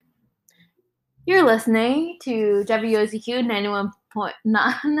You're listening to WOZQ 91.9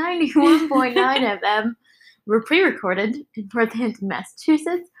 FM. We're pre-recorded in Northampton,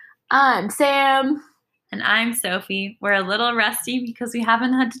 Massachusetts. I'm Sam. And I'm Sophie. We're a little rusty because we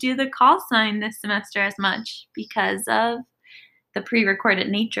haven't had to do the call sign this semester as much because of the pre-recorded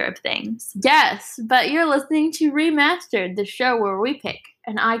nature of things. Yes, but you're listening to Remastered, the show where we pick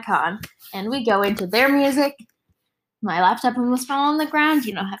an icon and we go into their music. My laptop almost fell on the ground.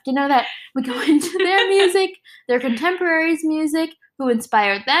 You don't have to know that. We go into their music, their contemporaries' music, who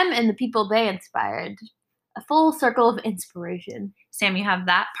inspired them, and the people they inspired. A full circle of inspiration. Sam, you have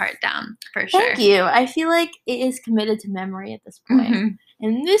that part down for sure. Thank you. I feel like it is committed to memory at this point. Mm-hmm.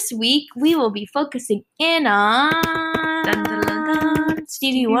 And this week, we will be focusing in on Dun, dun, dun, dun.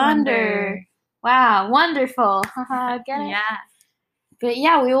 Stevie Wonder. Wow, wonderful. Get it? Yeah. But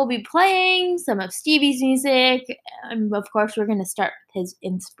yeah, we will be playing some of Stevie's music. Of course, we're going to start with his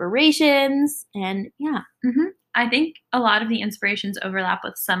inspirations. And yeah. Mm-hmm. I think a lot of the inspirations overlap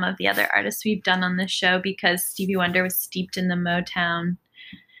with some of the other artists we've done on this show because Stevie Wonder was steeped in the Motown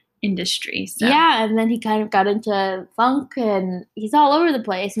industry. So. Yeah, and then he kind of got into funk, and he's all over the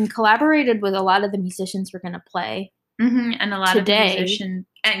place and collaborated with a lot of the musicians we're going to play. Mm-hmm. And a lot of musicians,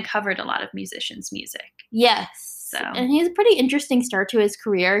 and covered a lot of musicians' music. Yes. So. And he has a pretty interesting start to his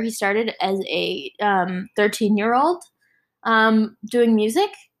career. He started as a 13-year-old doing music.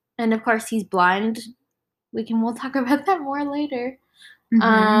 And, of course, he's blind. We'll talk about that more later.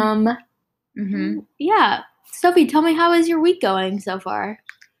 Mm-hmm. Yeah. Sophie, tell me, how is your week going so far?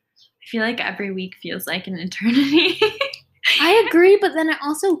 I feel like every week feels like an eternity. I agree, but then it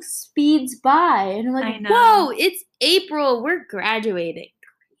also speeds by. And I'm like, whoa, it's April. We're graduating.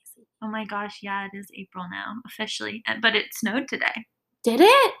 Oh my gosh, yeah, it is April now, officially. But it snowed today. Did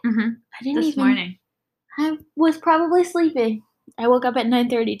it? Mm-hmm. I didn't This morning. I was probably sleeping. I woke up at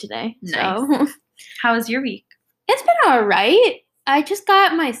 9:30 today. Nice. So. How was your week? It's been all right. I just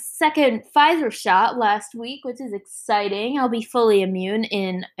got my second Pfizer shot last week, which is exciting. I'll be fully immune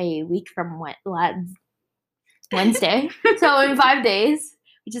in a week from Wednesday. So in 5 days.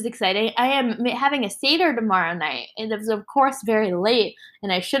 Which is exciting. I am having a Seder tomorrow night. It is, of course, very late,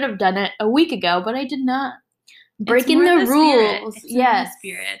 and I should have done it a week ago, but I did not. Breaking the rules. It's yes. The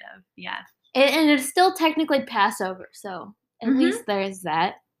spirit of, yeah. And it's still technically Passover, so at least there's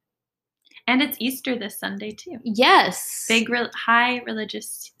that. And it's Easter this Sunday, too. Yes. Big, high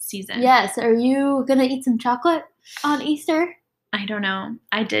religious season. Yes. Are you going to eat some chocolate on Easter? I don't know.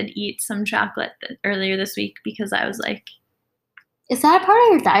 I did eat some chocolate earlier this week because I was like, is that a part of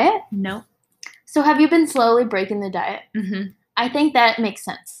your diet? No. So have you been slowly breaking the diet? Mm-hmm. I think that makes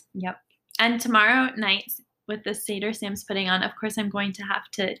sense. Yep. And tomorrow night with the Seder Sam's putting on, of course, I'm going to have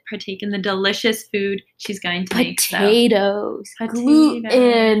to partake in the delicious food she's going to make. Potatoes.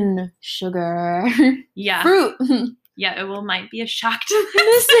 Gluten. Sugar. Yeah. Fruit. Yeah, might be a shock to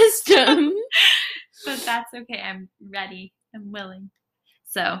the system. But that's okay. I'm ready. I'm willing.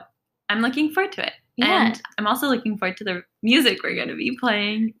 So I'm looking forward to it. Yeah. And I'm also looking forward to the music we're going to be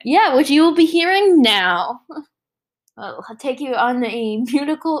playing. Yeah, which you will be hearing now. I'll take you on a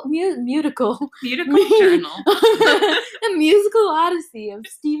musical journal. A musical odyssey of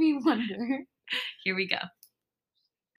Stevie Wonder. Here we go.